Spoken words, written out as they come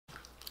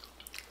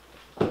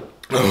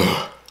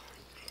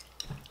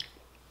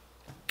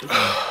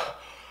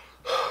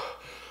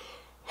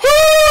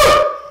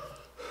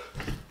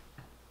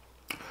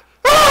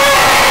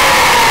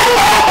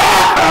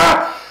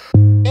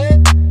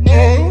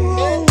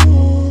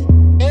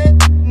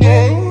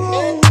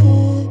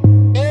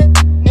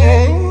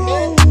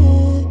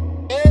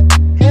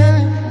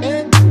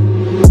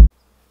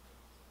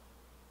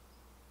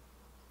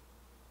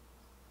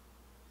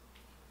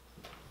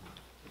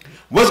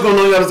What's going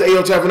on, y'all? It's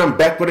AyooTravv and I'm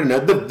back with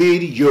another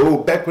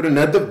video.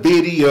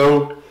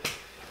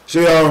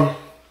 So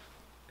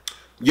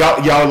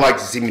y'all like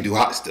to see me do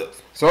hot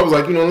stuff. So I was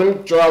like, let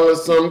me try a little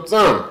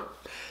something.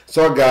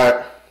 So I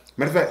got,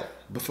 matter of fact,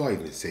 before I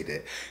even say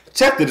that,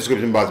 check the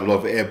description box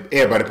below for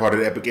everybody part of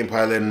the Epic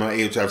Empire. Letting know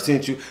AyooTravv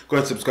sent you. Go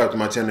ahead and subscribe to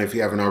my channel if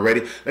you haven't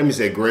already. Let me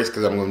say grace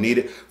because I'm going to need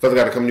it. Father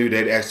God, to come to you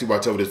today to actually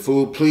watch over this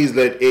food. Please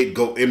let it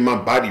go in my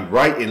body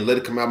right and let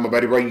it come out of my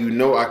body right. You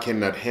know I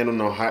cannot handle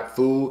no hot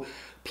food.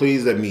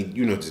 Please let me,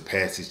 just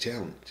pass this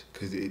challenge.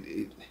 Because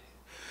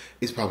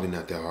it's probably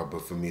not that hard,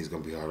 but for me, it's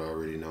going to be hard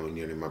already knowing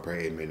you in my prayer.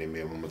 Amen,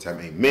 amen. One more time,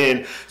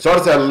 amen. So I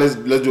decided let's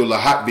do a little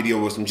hot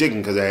video with some chicken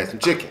because I had some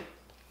chicken.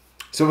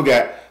 So we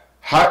got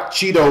hot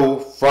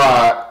Cheeto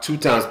fried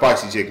 2-time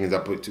spicy chicken. I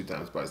put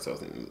 2-time spicy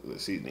sauce in the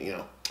seasoning,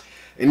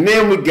 And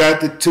then we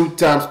got the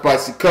 2-time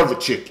spicy covered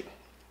chicken.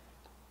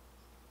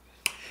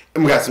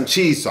 And we got some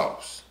cheese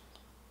sauce.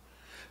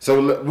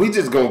 So we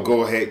just gonna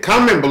go ahead.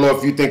 Comment below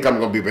if you think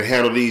I'm gonna be able to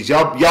handle these.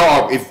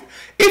 Y'all, if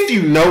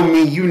you know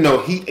me, you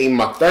know heat ain't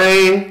my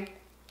thing.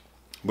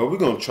 But we're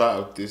gonna try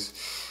out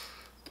this.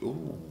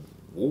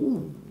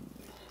 Ooh.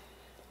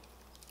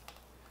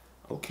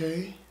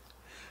 Okay.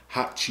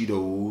 Hot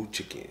Cheeto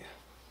chicken.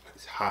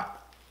 It's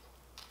hot.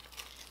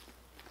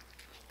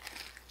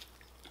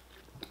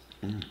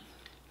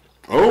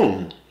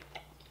 Oh.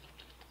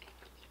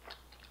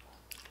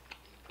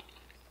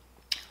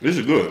 This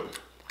is good.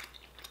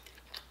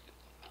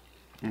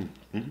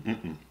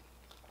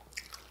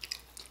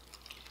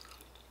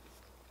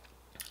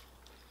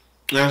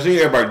 Now, I see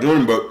everybody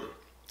doing it, but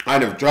I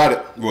never tried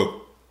it.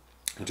 Well,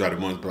 I tried it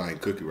once, but I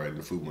ain't cook it right, and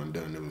the food wasn't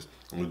done. It was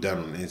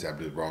done on the inside,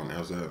 but it was raw on the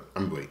outside.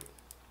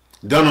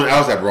 Done on the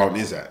outside, but raw on the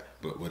inside.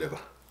 But whatever.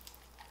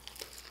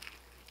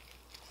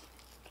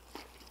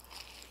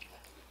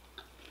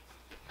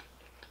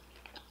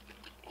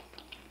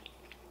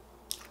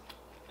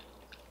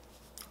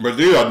 But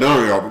these are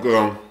done, y'all,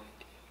 because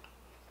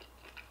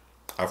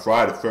I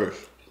fried it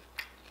first.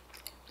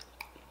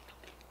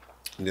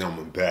 And then I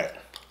went back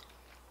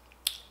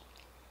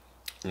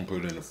and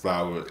put it in the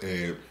flour,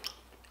 egg,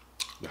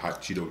 the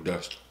hot Cheeto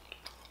dust,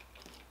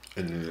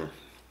 and then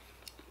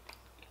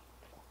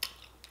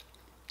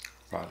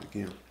fried it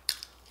again.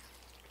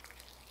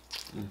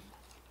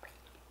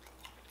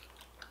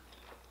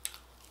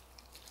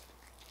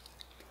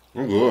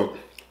 I'm good.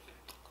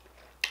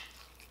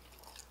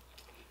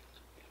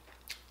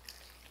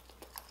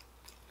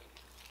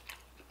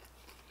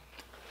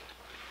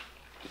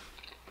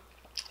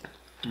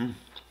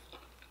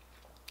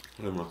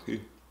 Let me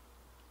see.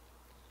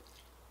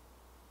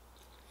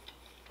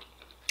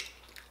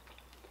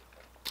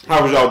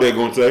 How was y'all day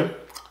going today?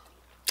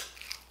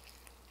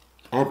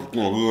 I hope it's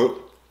going good.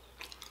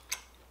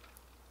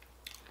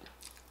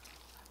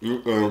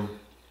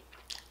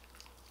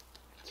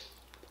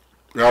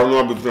 Y'all know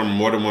I've been filming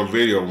more than one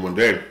video in one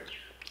day.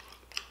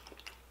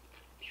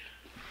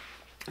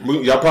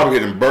 Y'all probably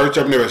getting birds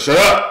up there. Shut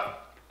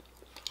up!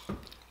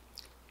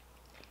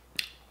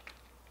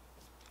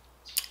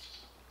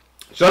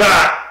 Shut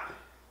up!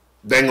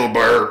 Dang on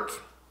birds.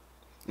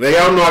 Now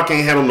y'all know I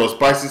can't handle no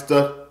spicy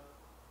stuff.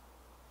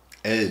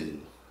 Hey.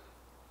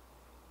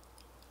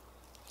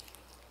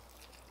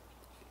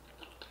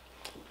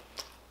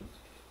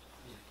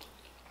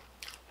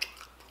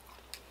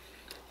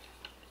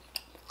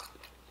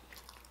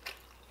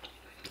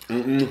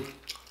 Ooh!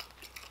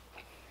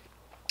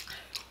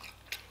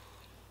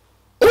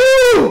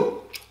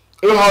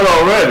 It's hot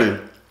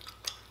already.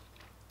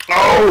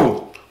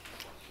 Oh!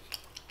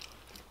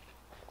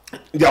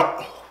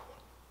 Yo.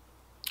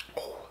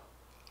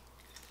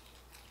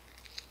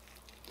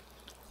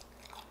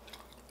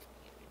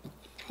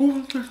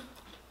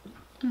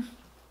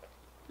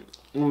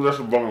 Ooh, that's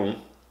a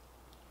bone.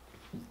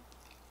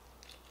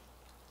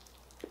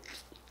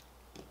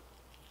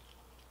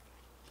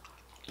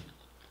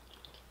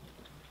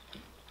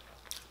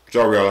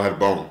 Sorry, I had a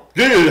bone.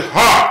 This is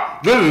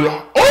hot. This is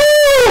hot. Oh!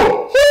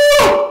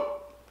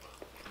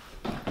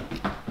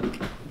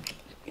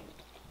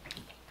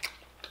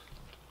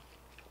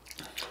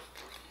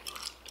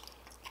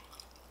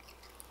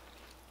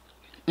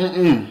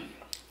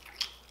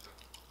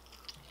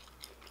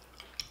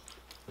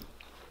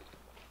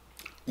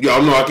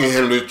 Y'all know I can't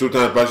handle this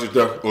 2-time spicy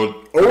stuff.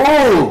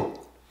 Oh!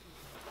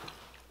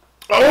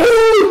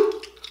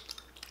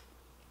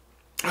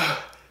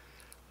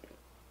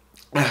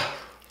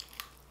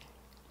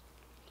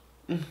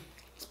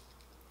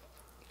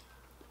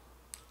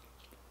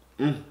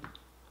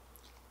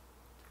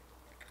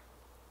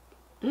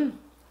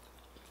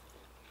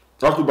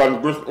 Talk about the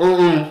brisket.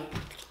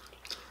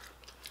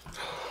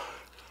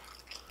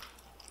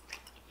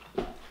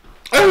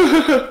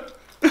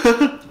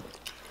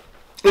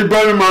 It's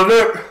burning my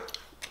lip.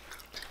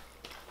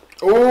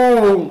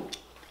 Oh.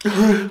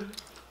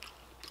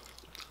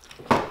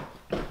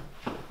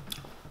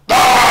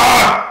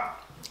 Ah!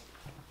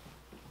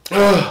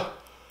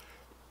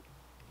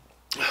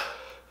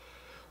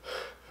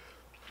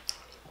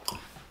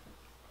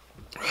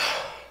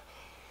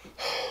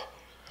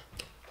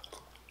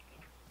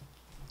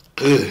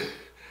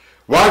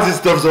 Why is this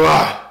stuff so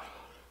hot?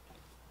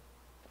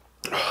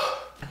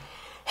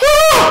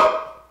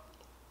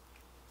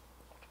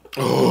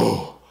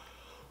 Oh.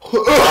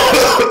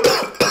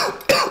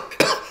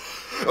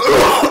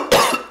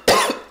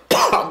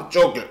 I'm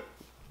choking.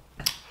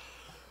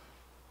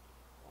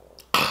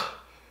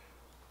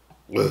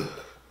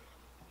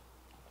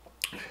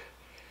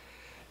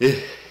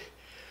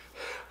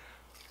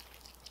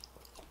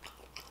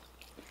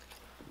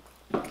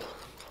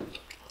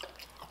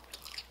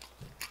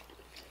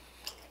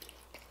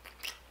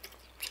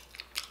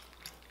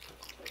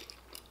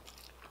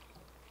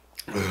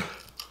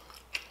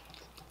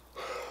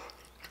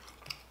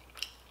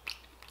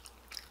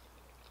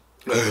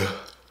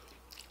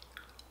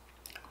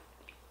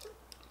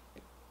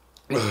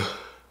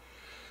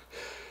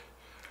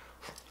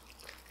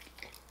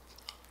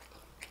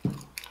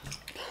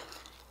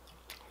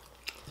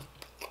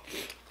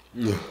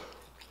 Yeah.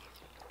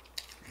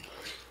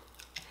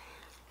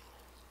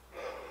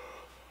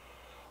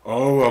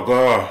 Oh my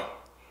God.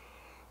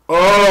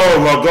 Oh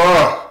my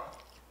God.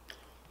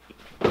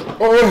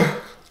 Oh.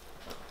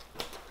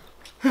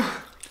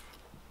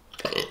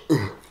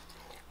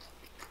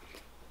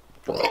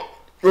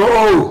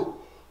 Oh.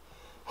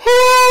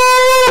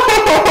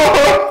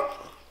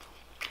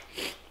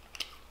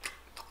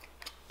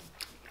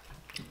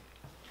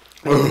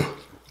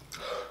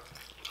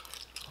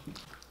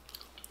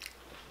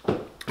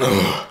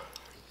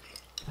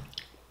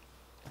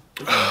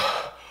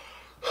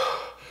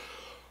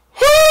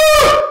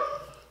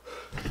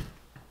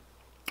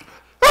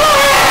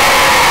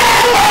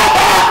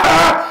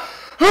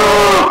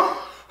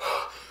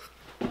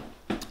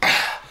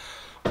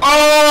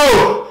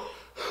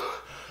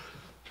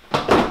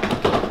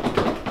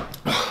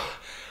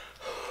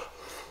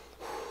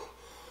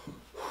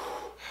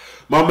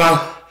 My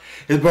mouth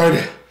is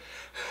burning.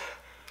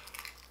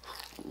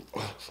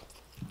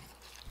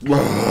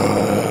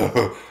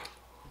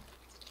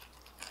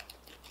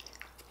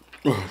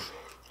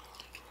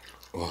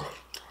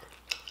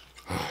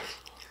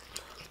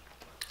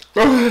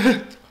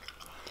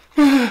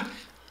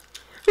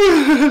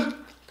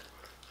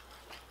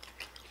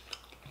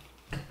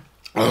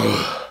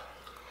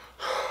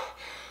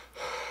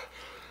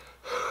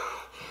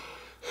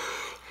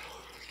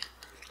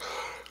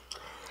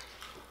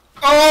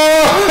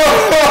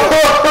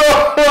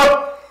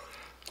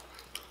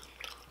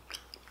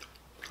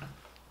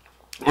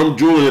 I'm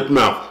drooling at the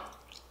mouth.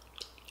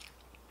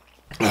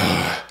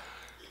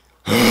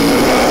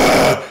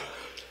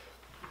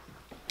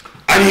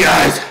 I need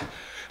eyes.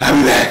 I'll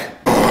be back.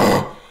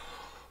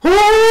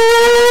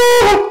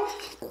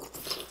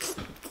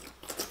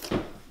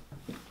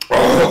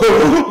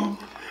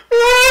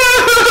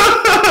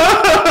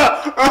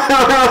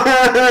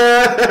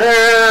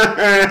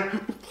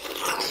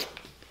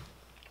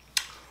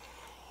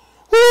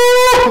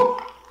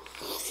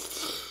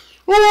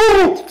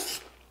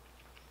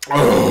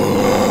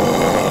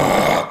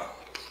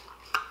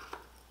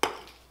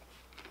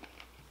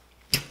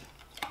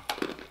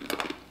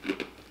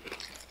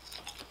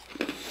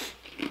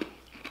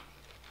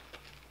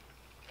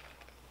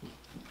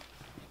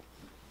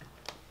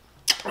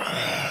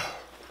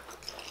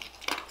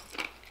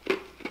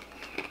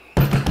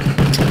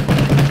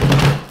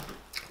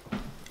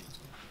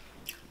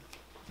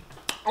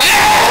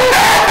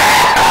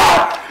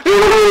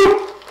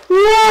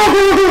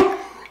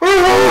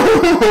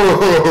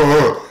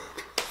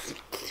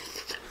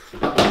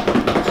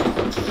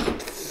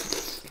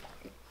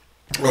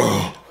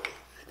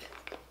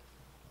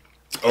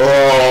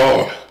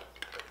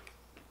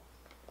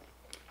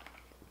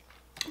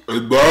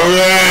 It's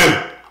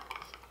burning!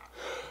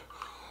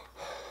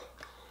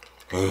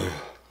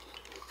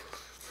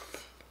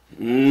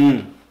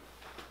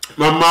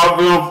 My mouth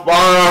is on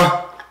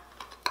fire!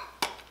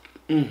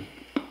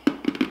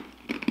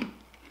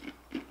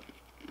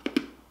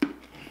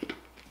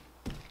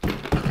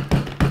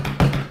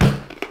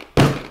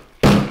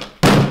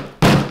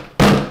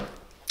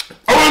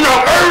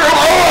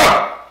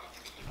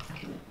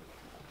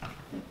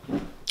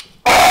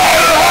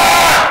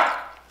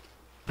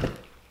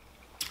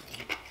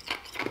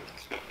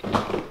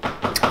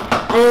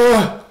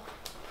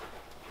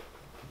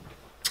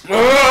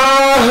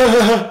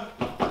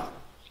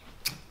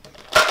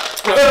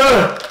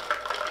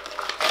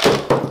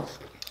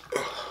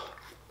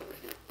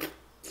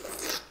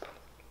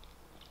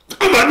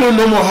 I'm not doing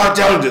no more hot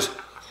challenges.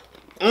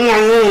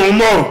 No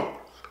more.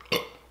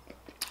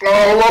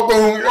 Oh,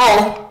 welcome.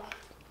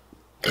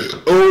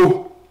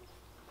 Oh.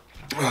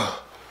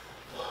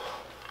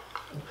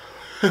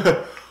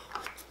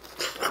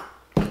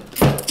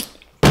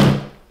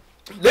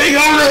 They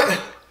got it.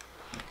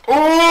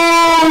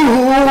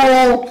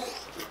 Oh.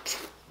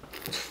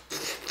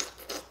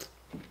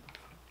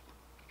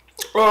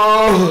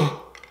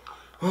 Oh.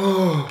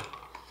 Oh.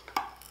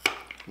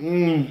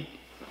 Mmm.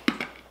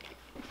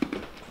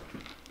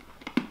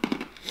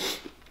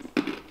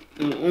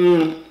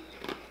 Mm-mm.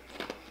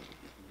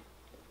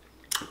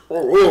 Oh,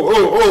 oh,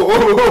 oh, oh,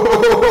 oh,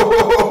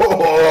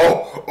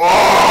 oh,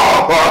 oh.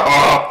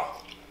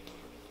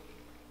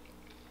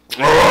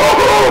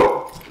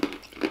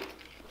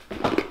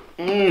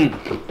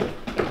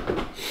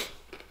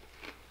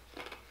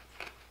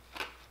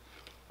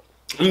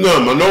 I'm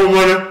done. My nose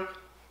running.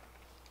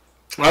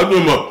 I do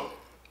my.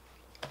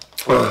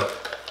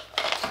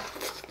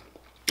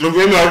 I'm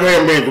getting my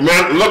face,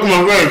 man. Look at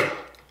my face.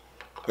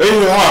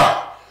 It's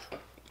hot.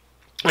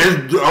 It's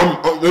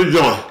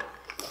done.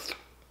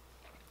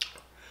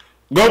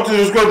 Go to the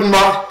description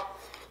box.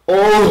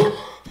 Oh.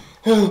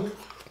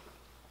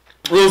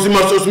 You'll see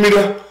my social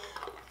media.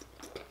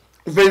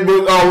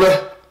 Facebook, all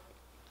that.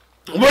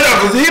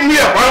 Whatever, hit me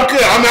up. I don't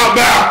care. I'm out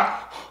there.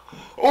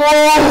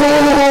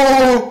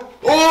 Oh.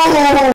 Oh.